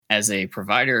As a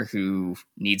provider who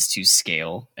needs to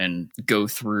scale and go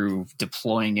through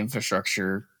deploying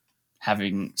infrastructure,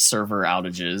 having server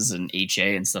outages and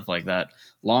HA and stuff like that,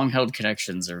 long-held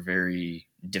connections are very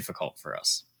difficult for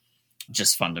us.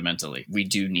 Just fundamentally, we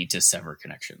do need to sever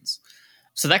connections.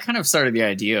 So that kind of started the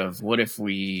idea of what if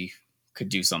we could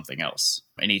do something else?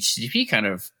 And HTTP kind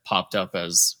of popped up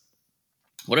as,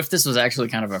 what if this was actually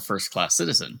kind of a first-class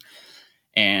citizen?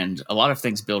 And a lot of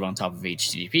things built on top of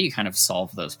HTTP kind of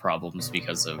solve those problems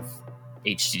because of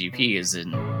HTTP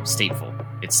isn't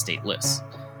stateful, it's stateless.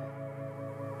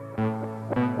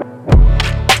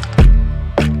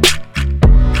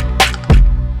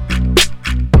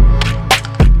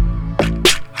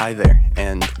 Hi there,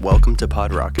 and welcome to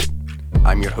PodRocket.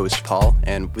 I'm your host, Paul,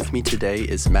 and with me today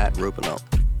is Matt Robinell.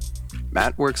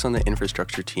 Matt works on the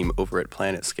infrastructure team over at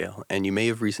PlanetScale, and you may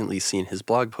have recently seen his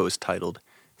blog post titled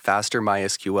Faster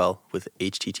MySQL with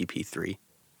HTTP 3.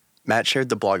 Matt shared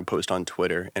the blog post on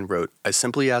Twitter and wrote, "I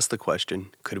simply asked the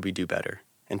question, could we do better?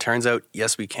 And turns out,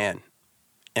 yes, we can."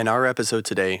 In our episode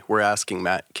today, we're asking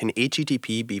Matt, can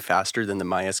HTTP be faster than the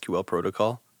MySQL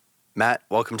protocol? Matt,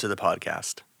 welcome to the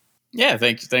podcast. Yeah,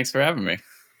 thanks for having me.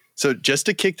 So just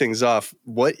to kick things off,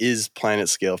 what is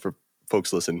PlanetScale for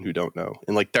folks listening who don't know?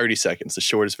 In like 30 seconds, the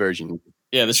shortest version.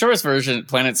 Yeah, the shortest version,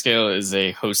 PlanetScale is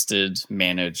a hosted,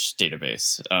 managed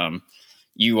database.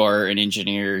 You are an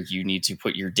engineer. You need to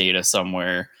put your data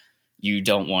somewhere. You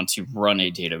don't want to run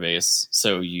a database.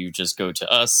 So you just go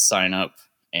to us, sign up,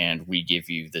 and we give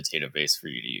you the database for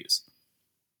you to use.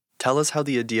 Tell us how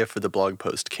the idea for the blog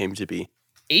post came to be.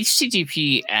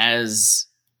 HTTP as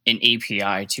an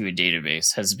API to a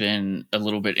database has been a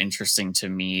little bit interesting to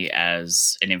me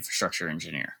as an infrastructure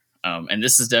engineer. And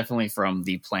this is definitely from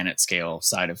the PlanetScale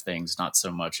side of things, not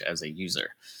so much as a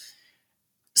user.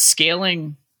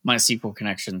 Scaling MySQL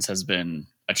connections has been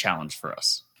a challenge for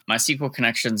us. MySQL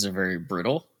connections are very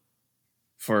brittle.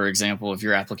 For example, if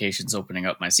your application's opening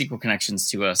up MySQL connections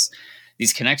to us,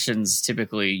 these connections,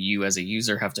 typically you as a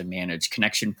user have to manage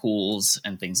connection pools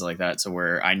and things like that. So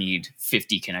where I need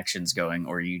 50 connections going,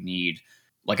 or you need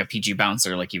like a PG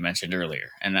bouncer, like you mentioned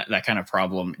earlier. And that kind of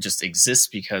problem just exists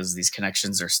because these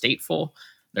connections are stateful,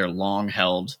 they're long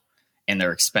held, and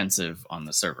they're expensive on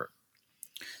the server.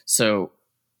 So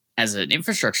as an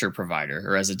infrastructure provider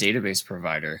or as a database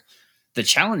provider, the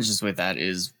challenges with that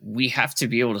is we have to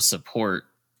be able to support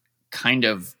kind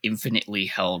of infinitely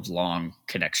held long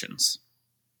connections.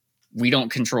 We don't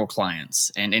control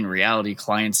clients. And in reality,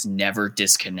 clients never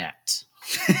disconnect.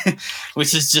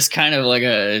 Which is just kind of like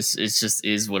it's just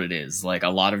is what it is. Like a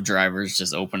lot of drivers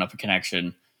just open up a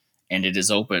connection and it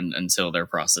is open until their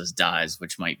process dies,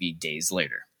 which might be days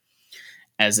later.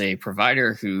 As a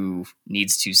provider who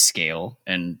needs to scale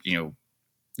and,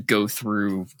 go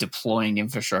through deploying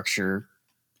infrastructure,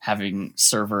 having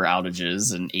server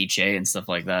outages and HA and stuff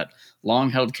like that, long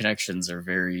held connections are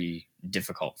very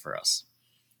difficult for us.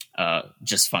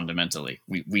 Just fundamentally,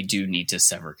 we do need to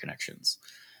sever connections.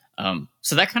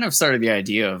 So that kind of started the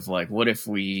idea of like, what if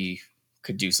we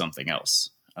could do something else?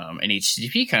 And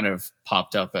HTTP kind of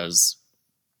popped up as,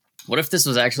 what if this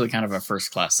was actually kind of a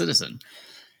first-class citizen?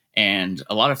 And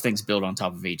a lot of things built on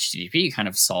top of HTTP kind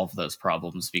of solve those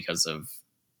problems because of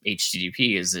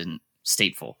HTTP isn't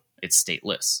stateful, it's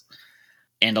stateless.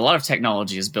 And a lot of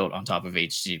technology is built on top of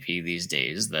HTTP these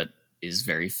days that is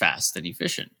very fast and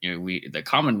efficient. The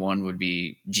common one would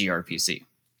be gRPC.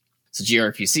 So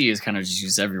gRPC is kind of just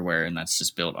used everywhere, and that's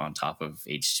just built on top of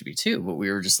HTTP2. But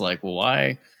we were just like, well,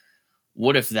 why?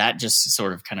 What if that just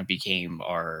sort of kind of became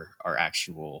our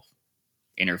actual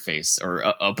interface, or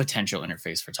a potential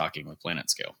interface for talking with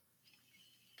PlanetScale?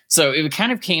 So it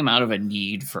kind of came out of a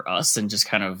need for us and just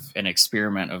kind of an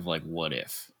experiment of like, what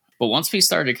if? But once we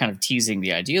started kind of teasing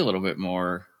the idea a little bit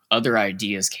more, other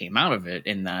ideas came out of it,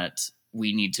 in that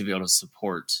we need to be able to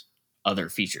support other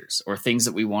features or things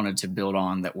that we wanted to build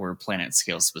on that were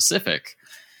PlanetScale specific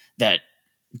that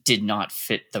did not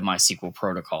fit the MySQL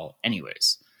protocol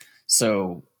anyways.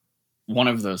 So one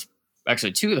of those,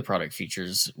 actually two of the product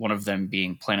features, one of them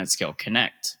being PlanetScale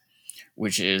Connect,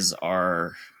 which is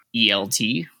our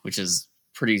ELT, which is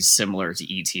pretty similar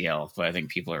to ETL, but I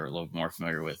think people are a little more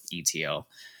familiar with ETL.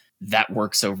 That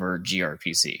works over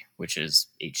gRPC, which is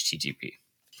HTTP.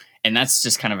 And that's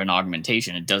just kind of an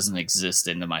augmentation. It doesn't exist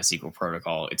in the MySQL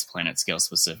protocol. It's PlanetScale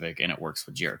specific, and it works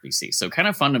with gRPC. So kind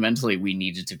of fundamentally, we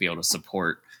needed to be able to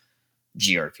support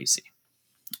gRPC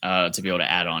to be able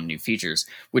to add on new features,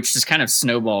 which just kind of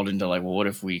snowballed into like, well, what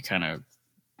if we kind of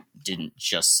didn't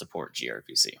just support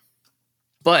gRPC?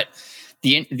 But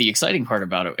the exciting part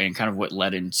about it, and kind of what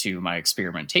led into my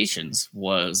experimentations,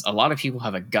 was a lot of people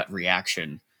have a gut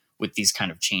reaction with these kind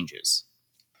of changes.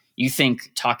 you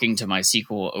think talking to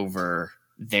MySQL over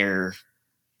their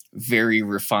very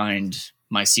refined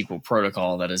MySQL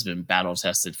protocol that has been battle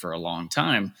tested for a long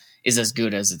time is as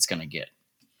good as it's going to get.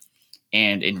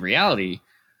 And in reality,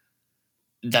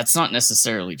 that's not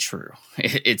necessarily true.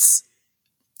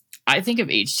 I think of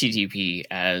HTTP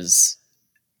as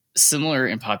similar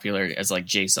in popularity as like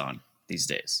JSON these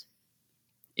days.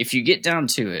 If you get down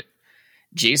to it,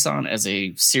 JSON as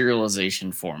a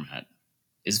serialization format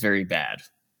is very bad.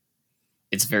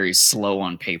 It's very slow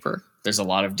on paper. There's a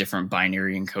lot of different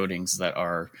binary encodings that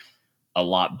are a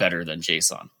lot better than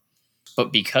JSON.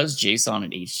 But because JSON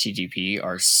and HTTP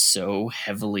are so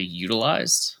heavily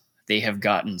utilized, they have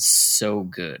gotten so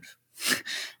good.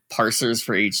 Parsers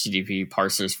for HTTP,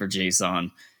 parsers for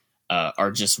JSON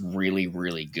are just really,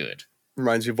 really good.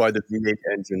 Reminds me of why the V8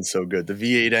 engine is so good. The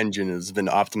V8 engine has been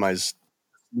optimized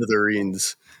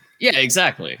smithereens. Yeah,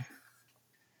 exactly.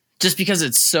 Just because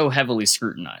it's so heavily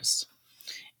scrutinized.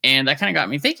 And that kind of got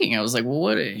me thinking. I was like,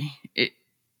 well,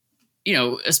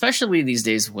 especially these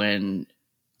days when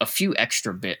a few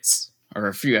extra bits or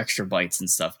a few extra bytes and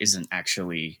stuff isn't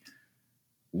actually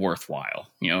worthwhile.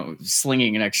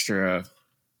 Slinging an extra,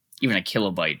 even a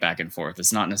kilobyte back and forth,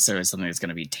 it's not necessarily something that's going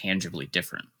to be tangibly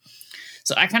different.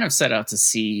 So I kind of set out to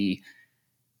see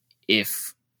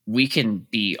if we can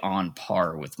be on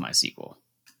par with MySQL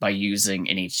by using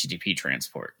an HTTP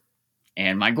transport.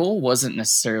 And my goal wasn't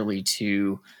necessarily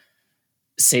to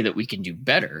say that we can do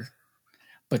better,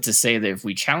 but to say that if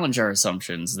we challenge our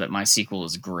assumptions that MySQL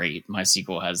is great,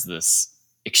 MySQL has this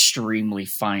extremely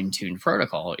fine-tuned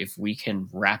protocol, if we can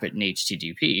wrap it in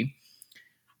HTTP,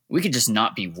 we could just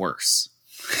not be worse.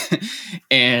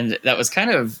 And that was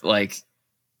kind of like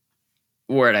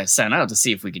where I sent out to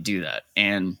see if we could do that.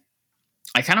 And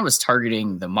I kind of was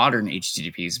targeting the modern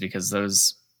HTTPs because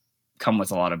those come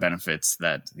with a lot of benefits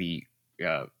that the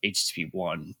HTTP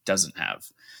 1 doesn't have.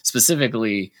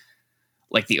 Specifically,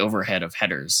 like the overhead of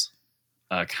headers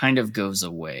kind of goes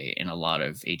away in a lot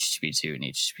of HTTP 2 and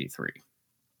HTTP 3,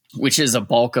 which is a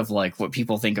bulk of like what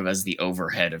people think of as the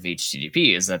overhead of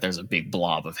HTTP, is that there's a big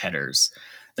blob of headers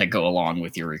that go along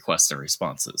with your requests and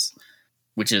responses,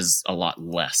 which is a lot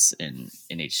less in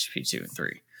HTTP 2 and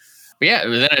 3. But yeah,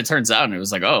 then it turns out, and it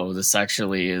was like, oh, this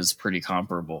actually is pretty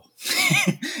comparable.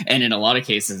 And in a lot of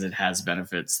cases, it has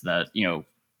benefits that,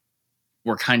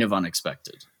 were kind of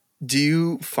unexpected. Do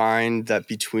you find that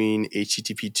between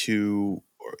HTTP 2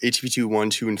 or HTTP 2, 1,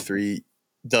 2, and 3,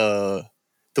 the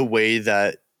way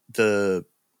that the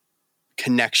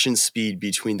connection speed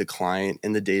between the client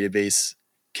and the database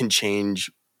can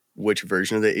change which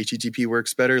version of the HTTP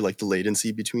works better, like the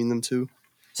latency between them two?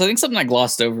 So I think something I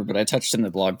glossed over, but I touched in the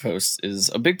blog post, is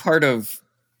a big part of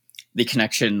the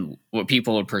connection, what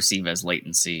people would perceive as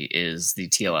latency, is the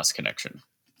TLS connection.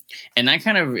 And that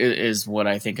kind of is what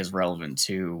I think is relevant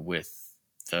too with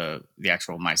the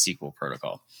actual MySQL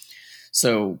protocol.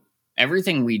 So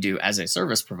everything we do as a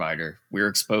service provider, we're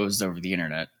exposed over the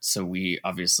internet. So we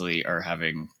obviously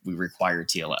we require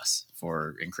TLS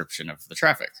for encryption of the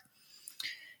traffic.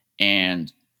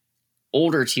 And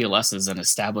older TLSs and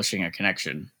establishing a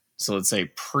connection, so let's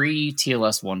say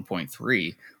pre-TLS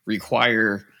 1.3,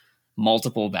 require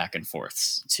multiple back and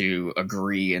forths to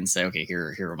agree and say, okay,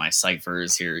 here are my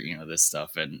ciphers, here, this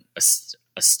stuff, and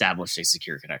establish a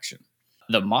secure connection.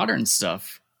 The modern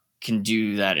stuff can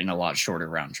do that in a lot shorter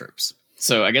round trips.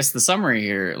 So I guess the summary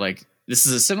here, like, this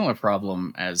is a similar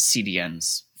problem as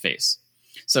CDNs face.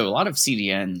 So a lot of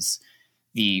CDNs,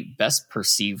 the best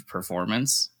perceived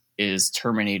performance is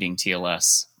terminating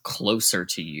TLS closer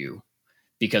to you,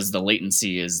 because the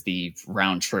latency is the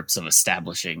round trips of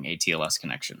establishing a TLS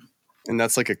connection. And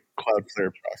that's like a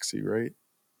Cloudflare proxy, right?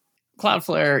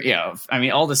 Cloudflare, yeah. I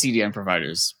mean, all the CDN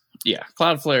providers, yeah.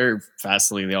 Cloudflare,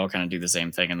 Fastly, they all kind of do the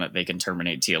same thing, and that they can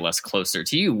terminate TLS closer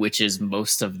to you, which is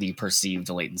most of the perceived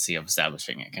latency of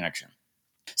establishing a connection.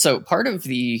 So part of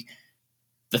the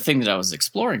thing that I was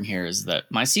exploring here is that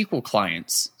MySQL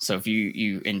clients, so if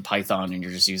you in Python and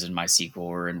you're just using MySQL,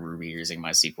 or in Ruby you're using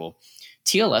MySQL,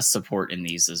 TLS support in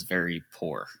these is very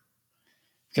poor.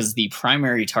 Because the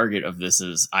primary target of this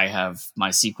is, I have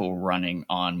MySQL running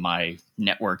on my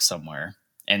network somewhere,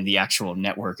 and the actual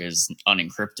network is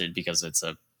unencrypted because it's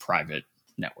a private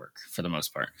network for the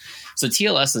most part. So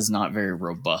TLS is not very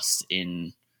robust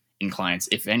in clients.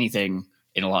 If anything,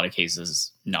 in a lot of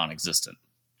cases, non-existent,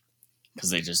 because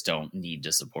they just don't need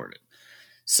to support it.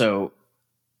 So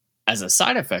as a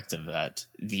side effect of that,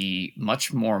 the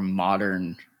much more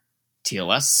modern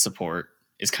TLS support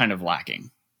is kind of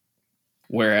lacking.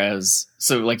 Whereas,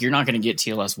 so like, you're not going to get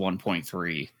TLS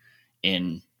 1.3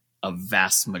 in a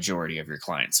vast majority of your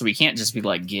clients. So we can't just be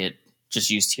like, get just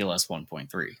use TLS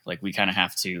 1.3. Like we kind of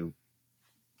have to,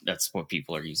 that's what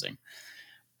people are using.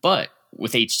 But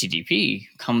with HTTP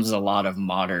comes a lot of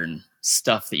modern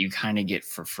stuff that you kind of get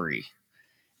for free.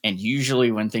 And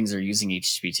usually when things are using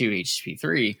HTTP2,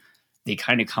 HTTP3, they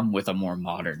kind of come with a more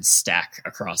modern stack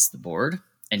across the board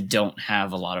and don't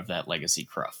have a lot of that legacy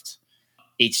cruft.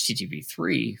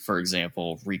 HTTP3, for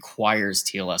example, requires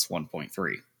TLS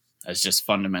 1.3. That's just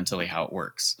fundamentally how it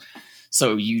works.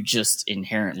 So you just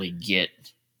inherently get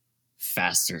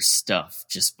faster stuff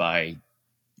just by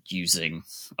using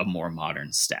a more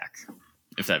modern stack,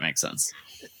 if that makes sense.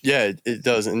 Yeah, it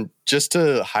does. And just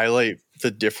to highlight the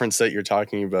difference that you're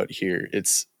talking about here,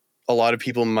 it's a lot of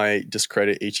people might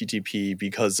discredit HTTP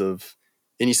because of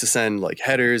it needs to send like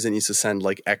headers, it needs to send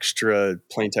like extra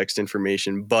plain text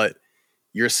information. But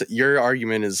your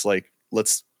argument is like,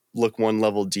 let's look one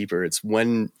level deeper. It's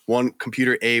when one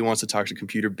computer A wants to talk to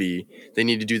computer B, they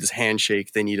need to do this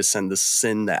handshake, they need to send the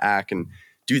SYN, the ACK, and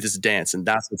do this dance, and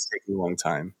that's what's taking a long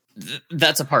time.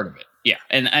 That's a part of it. Yeah.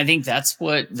 And I think that's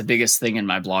what the biggest thing in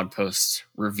my blog post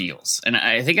reveals. And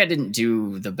I think I didn't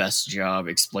do the best job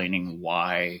explaining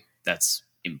why that's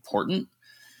important.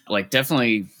 Like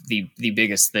definitely the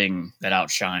biggest thing that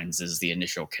outshines is the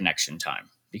initial connection time,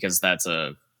 because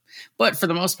but for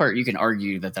the most part, you can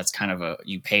argue that that's kind of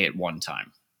you pay it one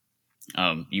time.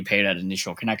 You pay that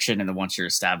initial connection. And then once you're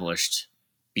established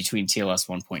between TLS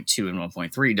 1.2 and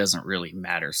 1.3 doesn't really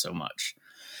matter so much.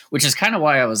 Which is kind of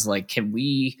why I was like, can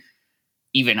we,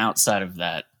 even outside of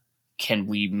that, can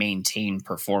we maintain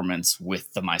performance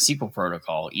with the MySQL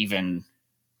protocol? Even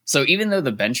though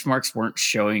the benchmarks weren't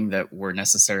showing that we're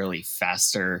necessarily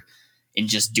faster in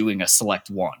just doing a select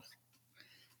one,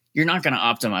 you're not going to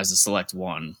optimize a select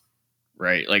one,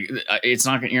 right? Like you're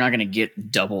not going to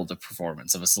get double the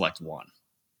performance of a select one.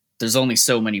 There's only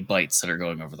so many bytes that are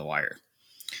going over the wire.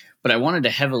 But I wanted to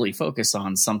heavily focus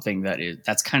on something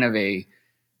that's kind of a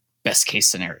best case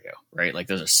scenario, right? Like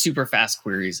those are super fast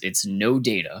queries. It's no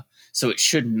data. So it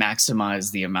should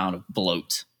maximize the amount of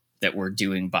bloat that we're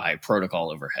doing by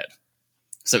protocol overhead.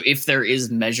 So if there is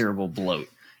measurable bloat,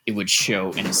 it would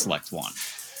show in a select one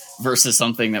versus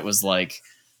something that was like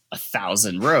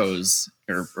 1,000 rows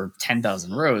or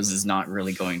 10,000 rows is not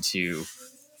really going to,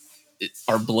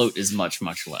 our bloat is much,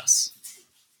 much less.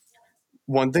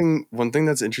 One thing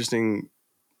that's interesting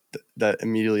that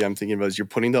immediately I'm thinking about is you're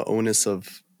putting the onus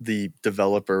of the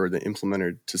developer or the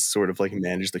implementer to sort of like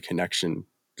manage the connection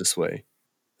this way.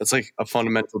 That's like a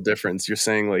fundamental difference. You're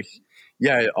saying like,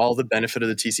 yeah, all the benefit of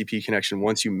the TCP connection,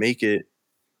 once you make it,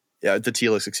 the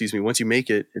TLS, once you make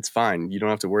it, it's fine. You don't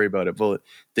have to worry about it. But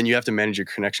then you have to manage your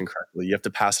connection correctly. You have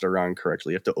to pass it around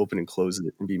correctly. You have to open and close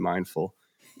it and be mindful.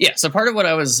 Yeah, so part of what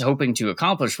I was hoping to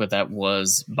accomplish with that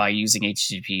was by using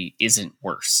HTTP isn't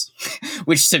worse,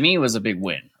 which to me was a big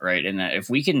win, right? And that if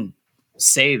we can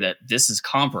say that this is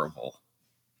comparable,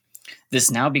 this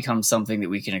now becomes something that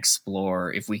we can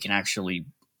explore if we can actually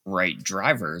write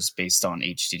drivers based on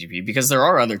HTTP, because there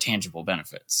are other tangible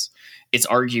benefits. It's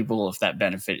arguable if that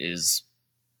benefit is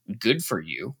good for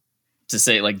you to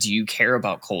say, like, do you care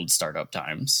about cold startup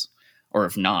times or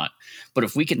if not? But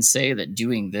if we can say that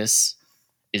doing this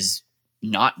is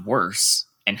not worse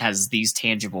and has these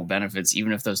tangible benefits,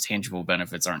 even if those tangible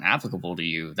benefits aren't applicable to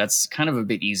you, that's kind of a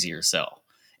bit easier sell.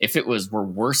 If it was, we're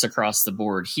worse across the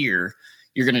board here,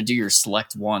 you're going to do your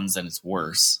select ones and it's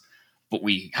worse, but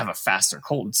we have a faster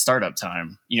cold startup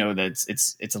time, that's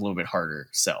it's a little bit harder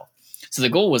sell. So the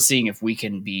goal was seeing if we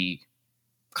can be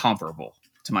comparable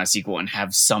to MySQL and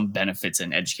have some benefits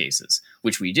in edge cases,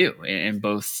 which we do in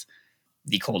both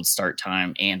the cold start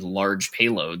time and large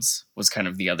payloads was kind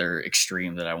of the other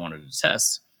extreme that I wanted to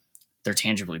test. They're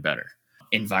tangibly better.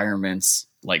 Environments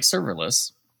like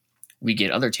serverless, we get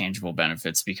other tangible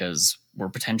benefits because we're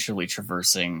potentially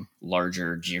traversing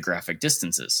larger geographic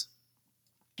distances.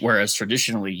 Whereas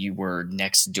traditionally you were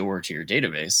next door to your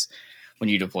database. When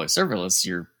you deploy serverless,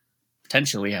 you're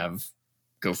potentially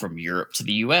go from Europe to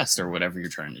the US or whatever you're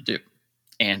trying to do.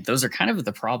 And those are kind of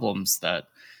the problems that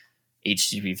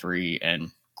HTTP3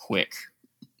 and Quick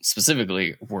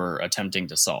specifically were attempting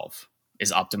to solve,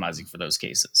 is optimizing for those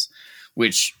cases,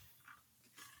 which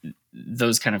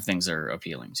those kind of things are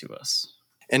appealing to us.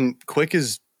 And Quick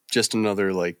is just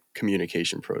another like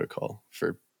communication protocol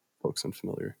for folks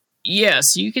unfamiliar. Yeah,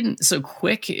 so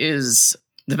Quick is,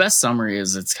 the best summary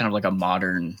is it's kind of like a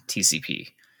modern TCP.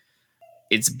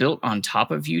 It's built on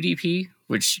top of UDP,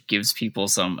 which gives people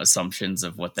some assumptions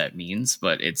of what that means.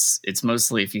 But it's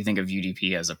mostly, if you think of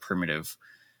UDP as a primitive,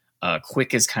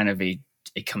 Quick is kind of a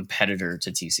competitor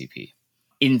to TCP.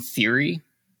 In theory,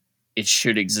 it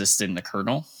should exist in the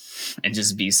kernel, and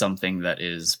just be something that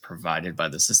is provided by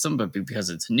the system, but because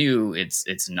it's new,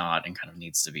 it's not, and kind of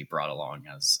needs to be brought along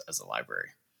as a library.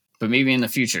 But maybe in the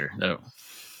future, though.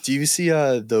 Do you see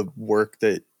the work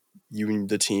that you and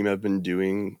the team have been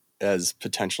doing as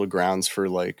potential grounds for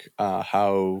like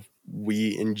how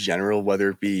we in general, whether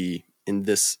it be in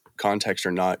this context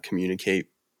or not, communicate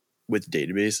with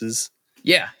databases?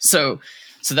 Yeah. So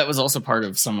that was also part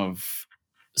of some of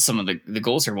the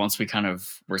goals here. Once we kind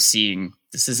of were seeing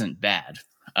this isn't bad,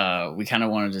 we kind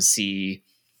of wanted to see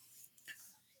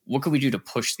what could we do to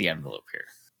push the envelope here.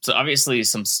 So obviously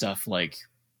some stuff like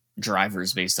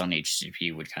drivers based on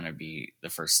HTTP would kind of be the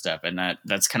first step. And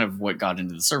that's kind of what got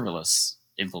into the serverless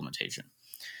implementation.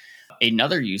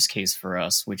 Another use case for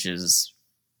us, which is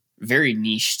very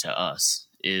niche to us,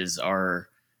 is a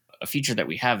feature that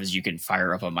we have is you can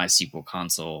fire up a MySQL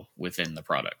console within the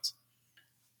product.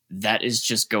 That is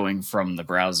just going from the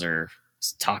browser,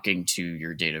 talking to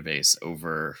your database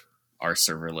over our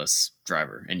serverless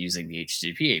driver and using the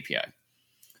HTTP API.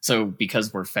 So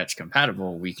because we're fetch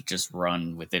compatible, we could just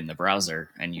run within the browser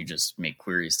and you just make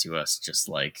queries to us just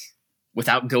like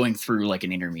without going through like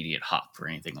an intermediate hop or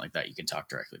anything like that. You can talk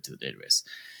directly to the database.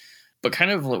 But kind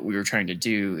of what we were trying to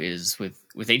do is with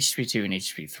HTTP2 and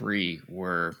HTTP3,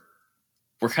 we're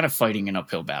kind of fighting an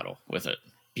uphill battle with it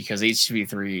because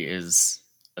HTTP3 is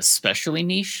especially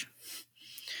niche,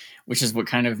 which is what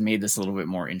kind of made this a little bit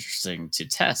more interesting to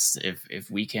test. If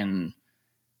we can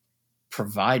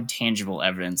provide tangible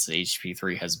evidence that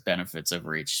HTTP3 has benefits over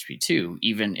HTTP2,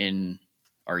 even in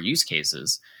our use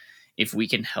cases, if we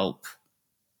can help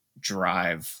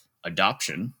drive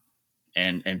adoption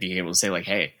and be able to say like,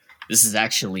 hey, this is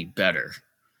actually better.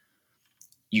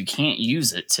 You can't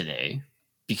use it today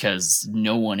because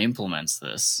no one implements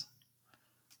this.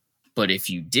 But if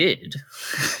you did,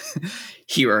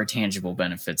 here are tangible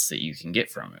benefits that you can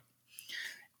get from it.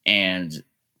 And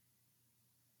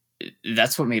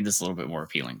that's what made this a little bit more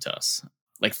appealing to us.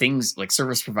 Like things like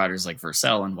service providers like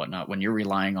Vercel and whatnot, when you're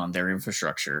relying on their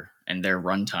infrastructure and their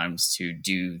runtimes to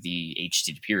do the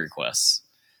HTTP requests,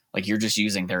 like you're just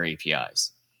using their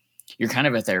APIs. You're kind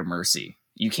of at their mercy.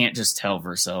 You can't just tell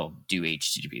Vercel do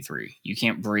HTTP3. You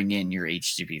can't bring in your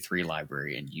HTTP3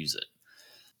 library and use it.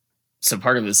 So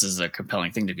part of this is a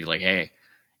compelling thing to be like, hey,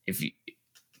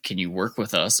 can you work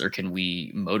with us, or can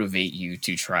we motivate you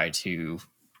to try to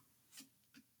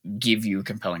give you a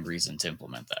compelling reason to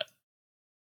implement that?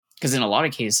 Because in a lot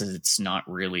of cases, it's not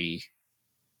really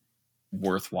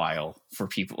worthwhile for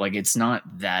people. Like it's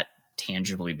not that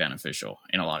tangibly beneficial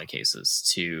in a lot of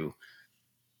cases to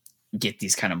get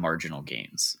these kind of marginal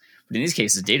gains. But in these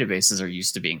cases, databases are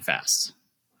used to being fast.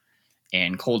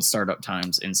 And cold startup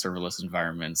times in serverless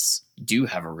environments do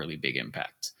have a really big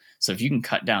impact. So if you can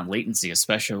cut down latency,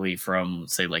 especially from,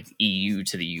 say, like EU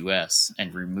to the US,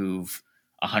 and remove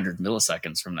 100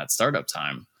 milliseconds from that startup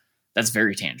time, that's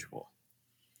very tangible.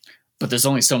 But there's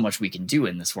only so much we can do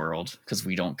in this world because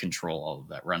we don't control all of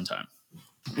that runtime,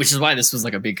 which is why this was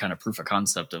like a big kind of proof of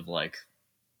concept of like,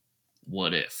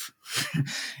 what if?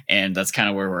 And that's kind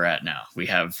of where we're at now. We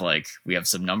have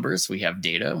some numbers, we have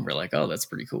data, and we're like, oh, that's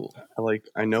pretty cool.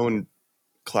 I know in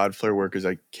Cloudflare workers,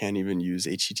 I can't even use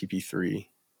HTTP3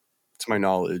 to my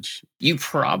knowledge. You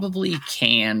probably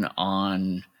can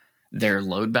on their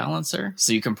load balancer,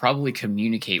 so you can probably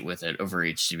communicate with it over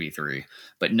HTTP3,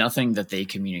 but nothing that they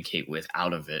communicate with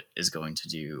out of it is going to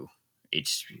do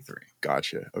HTTP3.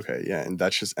 Gotcha. Okay, yeah, and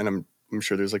that's just, and I'm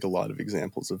sure there's like a lot of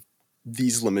examples of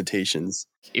these limitations.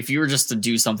 If you were just to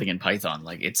do something in Python,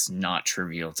 like it's not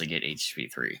trivial to get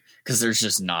HTTP3 because there's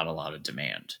just not a lot of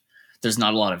demand. There's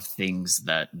not a lot of things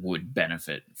that would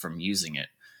benefit from using it,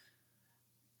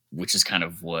 which is kind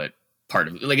of what part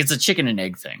of it, like it's a chicken and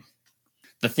egg thing.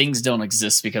 The things don't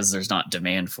exist because there's not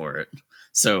demand for it.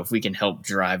 So if we can help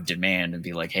drive demand and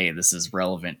be like, hey, this is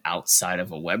relevant outside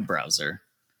of a web browser,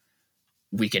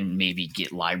 we can maybe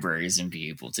get libraries and be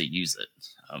able to use it.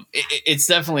 It's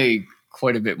definitely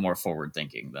quite a bit more forward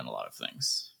thinking than a lot of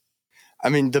things. I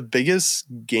mean, the biggest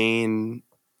gain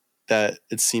that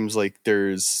it seems like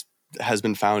has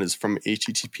been found is from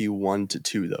HTTP 1 to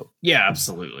 2, though. Yeah,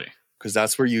 absolutely. Because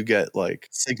that's where you get like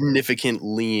significant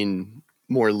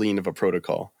more lean of a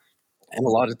protocol. And a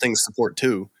lot of things support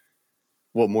 2.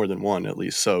 Well, more than 1 at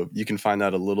least. So you can find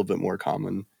that a little bit more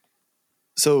common.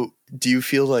 So do you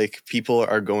feel like people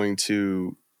are going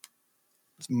to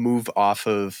move off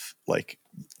of like,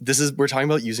 we're talking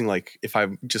about using like, if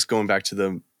I'm just going back to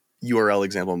the URL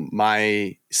example,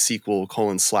 MySQL :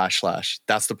 /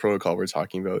 that's the protocol we're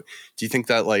talking about. Do you think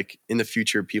that like in the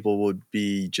future people would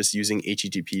be just using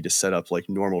HTTP to set up like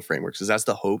normal frameworks? Is that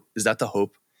the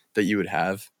hope that you would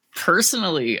have?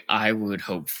 Personally, I would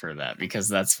hope for that because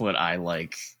that's what I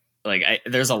like.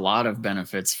 There's a lot of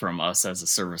benefits from us as a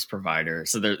service provider.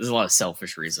 So there's a lot of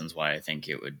selfish reasons why I think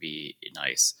it would be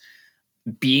nice.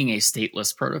 Being a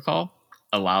stateless protocol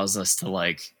allows us to,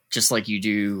 like, just like you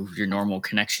do your normal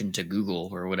connection to Google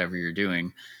or whatever you're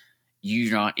doing,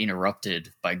 you're not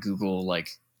interrupted by Google, like,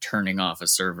 turning off a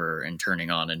server and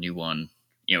turning on a new one,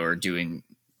 or doing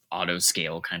auto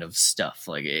scale kind of stuff.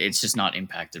 Like, it's just not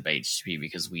impacted by HTTP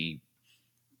because we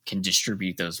can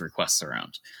distribute those requests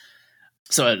around.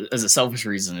 So as a selfish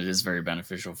reason, it is very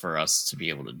beneficial for us to be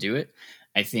able to do it.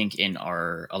 I think in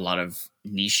a lot of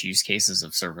niche use cases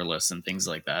of serverless and things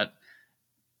like that,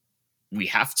 we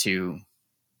have to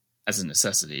as a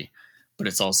necessity, but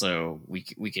it's also, we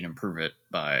can improve it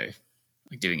by,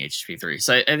 like, doing HTTP3.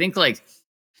 So I think, like,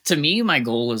 to me, my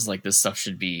goal is, like, this stuff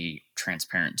should be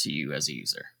transparent to you as a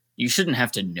user. You shouldn't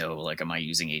have to know, like, am I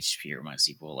using HTTP or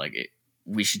MySQL? Like,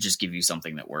 we should just give you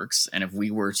something that works. And if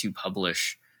we were to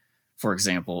publish, for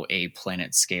example, a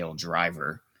Planet Scale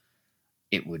driver,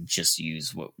 it would just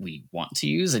use what we want to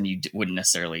use, and you wouldn't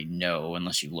necessarily know,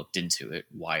 unless you looked into it,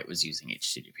 why it was using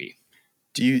HTTP.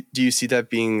 Do you see that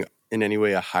being in any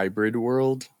way a hybrid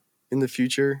world in the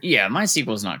future? Yeah,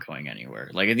 MySQL is not going anywhere.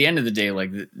 Like, at the end of the day,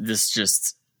 like, this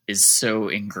just is so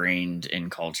ingrained in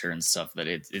culture and stuff that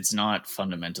it's not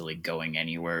fundamentally going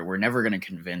anywhere. We're never going to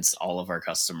convince all of our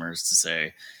customers to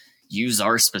say, use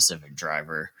our specific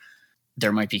driver.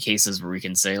 There might be cases where we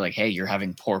can say, like, hey, you're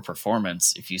having poor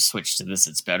performance. If you switch to this,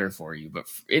 it's better for you. But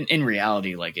in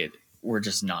reality, like, we're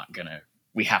just not going to,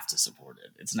 we have to support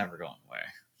it. It's never going away.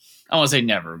 I won't say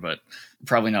never, but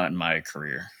probably not in my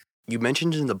career. You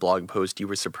mentioned in the blog post you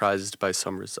were surprised by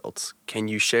some results. Can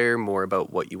you share more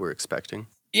about what you were expecting?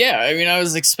 Yeah, I mean,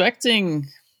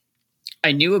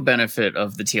 I knew a benefit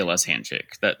of the TLS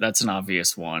handshake. That's an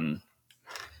obvious one.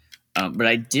 But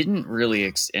I didn't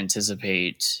really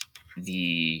anticipate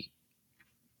the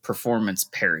performance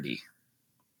parity,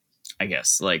 I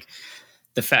guess. Like,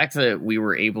 the fact that we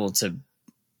were able to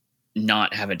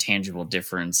not have a tangible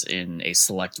difference in a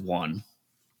select one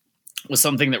was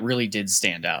something that really did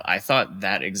stand out. I thought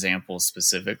that example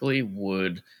specifically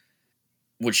would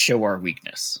show our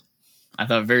weakness. I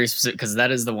thought very specific, because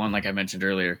that is the one, like I mentioned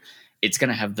earlier, it's going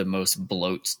to have the most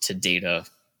bloat to data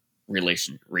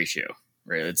ratio,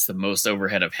 right? It's the most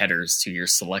overhead of headers to your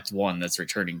select one that's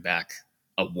returning back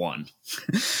a one.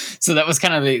 So that was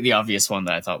kind of the obvious one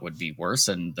that I thought would be worse,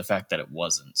 and the fact that it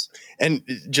wasn't. And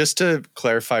just to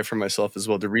clarify for myself as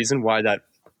well, the reason why that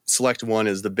select one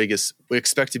is the biggest, we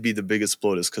expect to be the biggest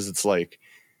bloat, is because it's like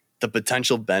the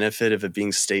potential benefit of it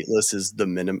being stateless is the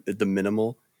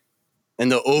minimal.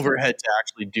 And the overhead to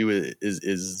actually do it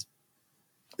is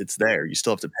it's there. You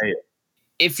still have to pay it.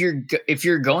 If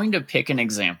you're going to pick an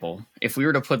example, if we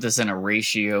were to put this in a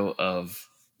ratio of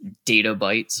data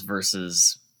bytes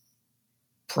versus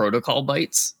protocol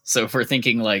bytes, so if we're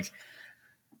thinking like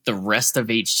the rest of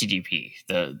HTTP,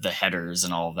 the headers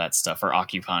and all of that stuff are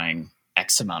occupying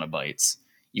X amount of bytes,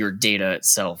 your data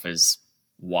itself is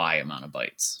Y amount of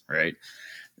bytes, right?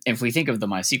 If we think of the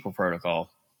MySQL protocol,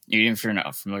 even if you're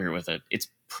not familiar with it, it's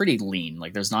pretty lean.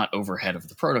 Like, there's not overhead of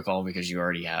the protocol because you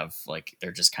already have, like,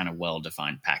 they're just kind of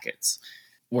well-defined packets.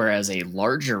 Whereas a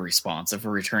larger response, if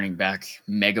we're returning back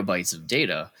megabytes of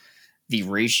data, the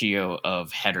ratio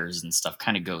of headers and stuff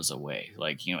kind of goes away.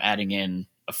 Like, adding in,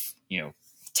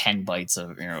 10 bytes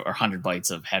of, or 100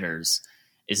 bytes of headers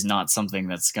is not something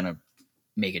that's going to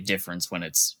make a difference when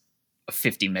it's a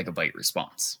 50 megabyte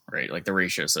response, right? Like, the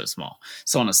ratio is so small.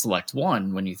 So on a select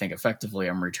one, when you think effectively,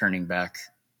 I'm returning back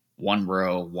one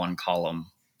row, one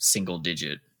column, single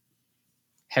digit,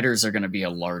 headers are going to be a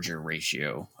larger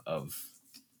ratio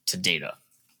to data.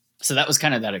 So that was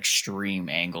kind of that extreme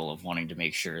angle of wanting to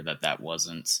make sure that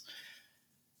wasn't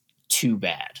too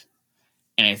bad.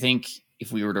 And I think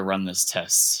if we were to run this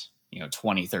test,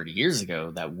 20, 30 years ago,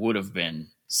 that would have been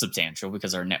substantial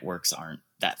because our networks aren't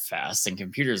that fast and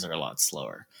computers are a lot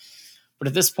slower. But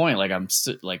at this point, like,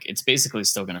 it's basically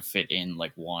still going to fit in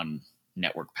like one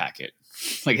network packet.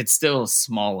 Like, it's still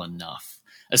small enough,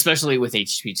 especially with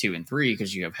HTTP 2 and 3,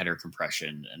 because you have header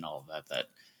compression and all of that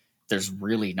there's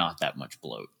really not that much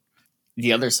bloat.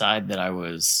 The other side that I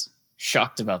was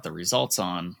shocked about the results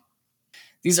on,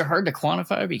 these are hard to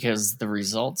quantify because the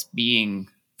results being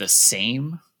the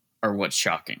same are what's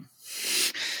shocking.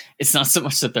 It's not so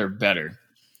much that they're better.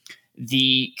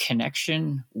 The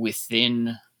connection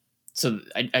within... So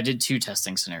I did two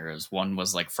testing scenarios. One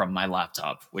was like from my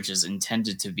laptop, which is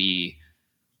intended to be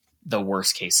the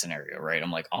worst case scenario, right?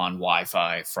 I'm like on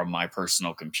Wi-Fi from my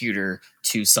personal computer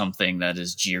to something that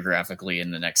is geographically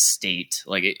in the next state.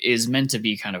 Like, it is meant to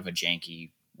be kind of a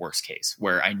janky worst case,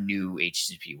 where I knew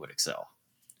HTTP would excel,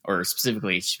 or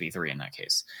specifically HTTP3 in that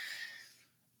case.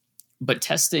 But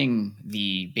testing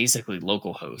the basically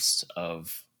local host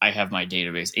of, I have my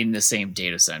database in the same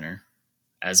data center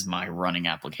as my running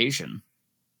application,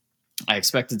 I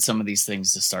expected some of these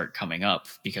things to start coming up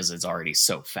because it's already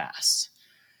so fast,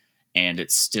 and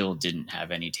it still didn't have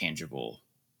any tangible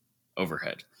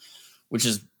overhead, which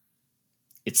is,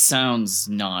 it sounds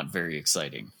not very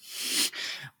exciting,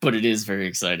 but it is very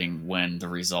exciting when the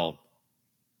result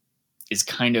is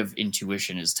kind of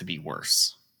intuition is to be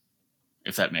worse,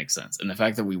 if that makes sense. And the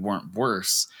fact that we weren't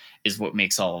worse is what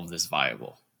makes all of this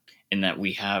viable, in that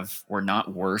we're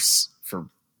not worse for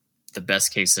the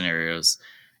best case scenarios,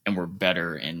 and we're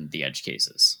better in the edge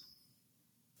cases.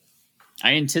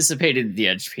 I anticipated the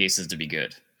edge cases to be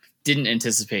good. Didn't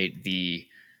anticipate the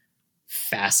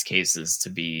fast cases to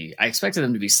be, I expected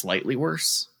them to be slightly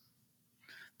worse,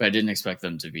 but I didn't expect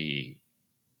them to be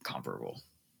comparable.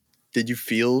 Did you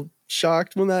feel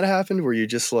shocked when that happened? Were you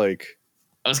just like...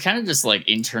 I was kind of just like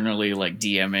internally like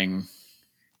DMing,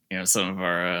 some of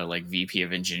our like VP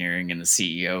of engineering and the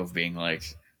CEO of being like,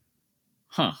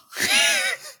 huh,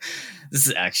 this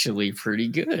is actually pretty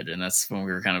good. And that's when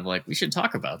we were kind of like, we should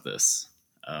talk about this.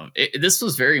 This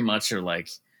was very much like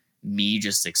me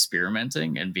just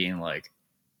experimenting and being like,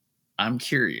 I'm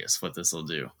curious what this will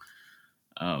do.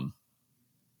 But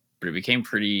it became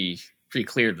pretty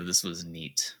clear that this was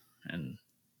neat and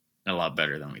a lot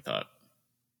better than we thought.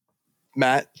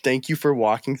 Matt, thank you for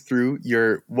walking through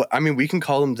we can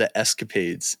call them the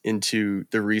escapades into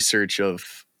the research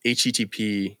of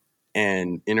HTTP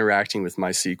and interacting with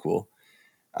MySQL.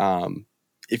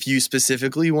 If you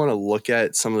specifically want to look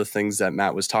at some of the things that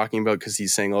Matt was talking about, because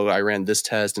he's saying, I ran this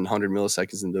test in 100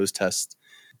 milliseconds in those tests,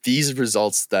 these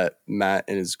results that Matt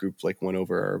and his group went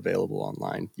over are available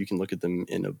online. You can look at them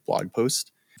in a blog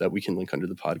post that we can link under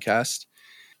the podcast.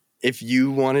 If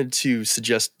you wanted to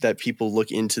suggest that people look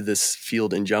into this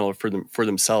field in general for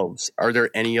themselves, are there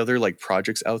any other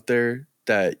projects out there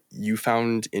that you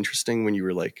found interesting when you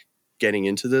were getting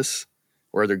into this?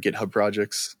 Or are there GitHub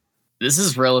projects? This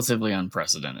is relatively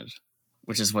unprecedented,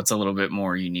 which is what's a little bit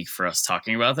more unique for us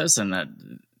talking about this, and that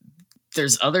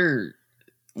there's other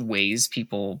ways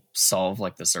people solve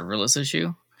the serverless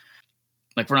issue.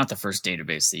 We're not the first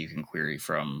database that you can query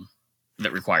from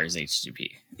that requires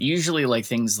HTTP. Usually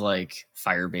things like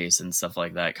Firebase and stuff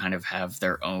like that kind of have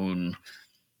their own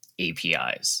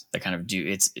APIs that kind of do,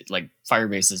 it's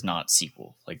Firebase is not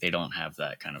SQL. They don't have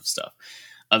that kind of stuff.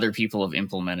 Other people have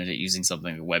implemented it using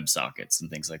something like WebSockets and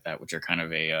things like that, which are kind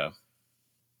of it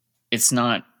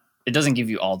doesn't give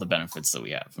you all the benefits that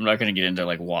we have. I'm not going to get into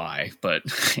why, but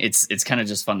it's kind of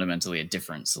just fundamentally a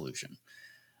different solution.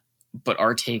 But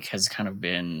our take has kind of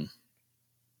been,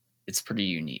 it's pretty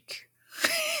unique.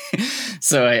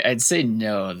 So I'd say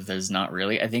no, there's not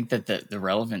really. I think that the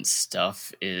relevant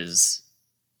stuff is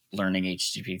learning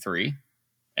HTTP3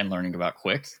 and learning about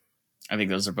Quick. I think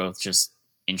those are both just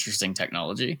interesting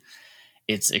technology.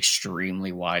 It's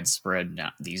extremely widespread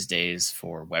now, these days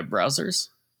for web browsers,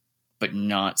 but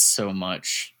not so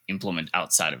much implement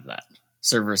outside of that.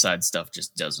 Server-side stuff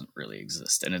just doesn't really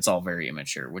exist, and it's all very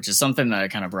immature, which is something that I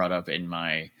kind of brought up in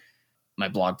my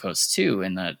blog post too,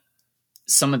 in that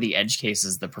some of the edge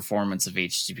cases, the performance of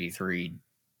HTTP3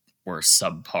 were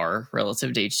subpar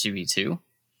relative to HTTP2.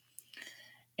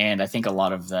 And I think a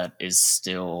lot of that is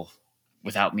still,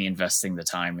 without me investing the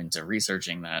time into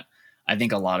researching that, I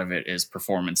think a lot of it is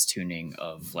performance tuning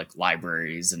of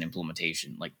libraries and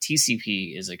implementation.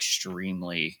 TCP is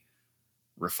extremely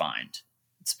refined.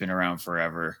 It's been around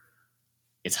forever.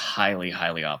 It's highly,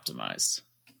 highly optimized.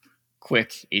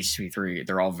 Quick, HTTP3,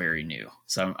 they're all very new.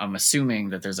 So I'm assuming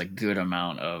that there's a good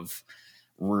amount of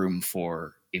room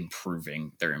for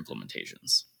improving their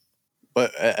implementations.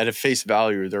 But at a face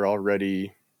value, they're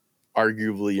already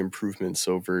arguably improvements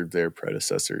over their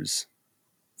predecessors.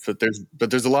 But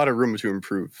there's a lot of room to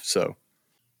improve. So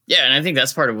yeah, and I think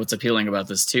that's part of what's appealing about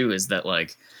this too, is that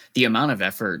the amount of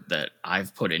effort that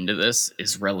I've put into this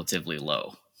is relatively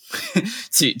low.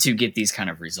 to get these kind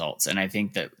of results. And I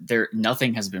think that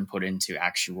nothing has been put into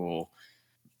actual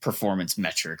performance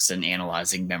metrics and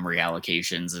analyzing memory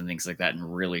allocations and things like that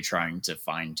and really trying to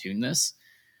fine tune this.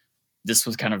 This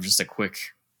was kind of just a quick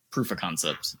proof of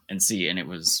concept and it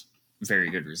was very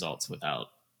good results without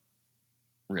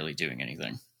really doing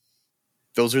anything.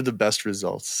 Those are the best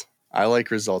results. I like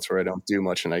results where I don't do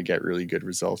much and I get really good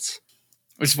results.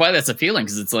 Which is why that's appealing,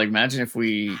 because it's imagine if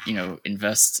we,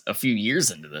 invest a few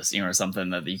years into this, or something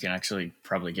that you can actually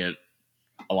probably get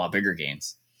a lot bigger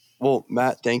gains. Well,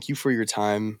 Matt, thank you for your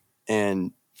time.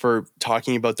 And for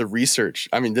talking about the research.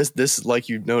 I mean, this like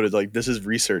you noted, like this is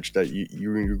research that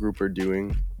you and your group are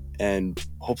doing, and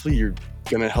hopefully you're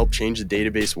going to help change the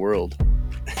database world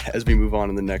as we move on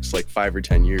in the next like 5 or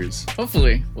 10 years.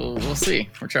 Hopefully. We'll see.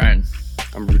 We're trying.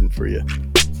 I'm rooting for you.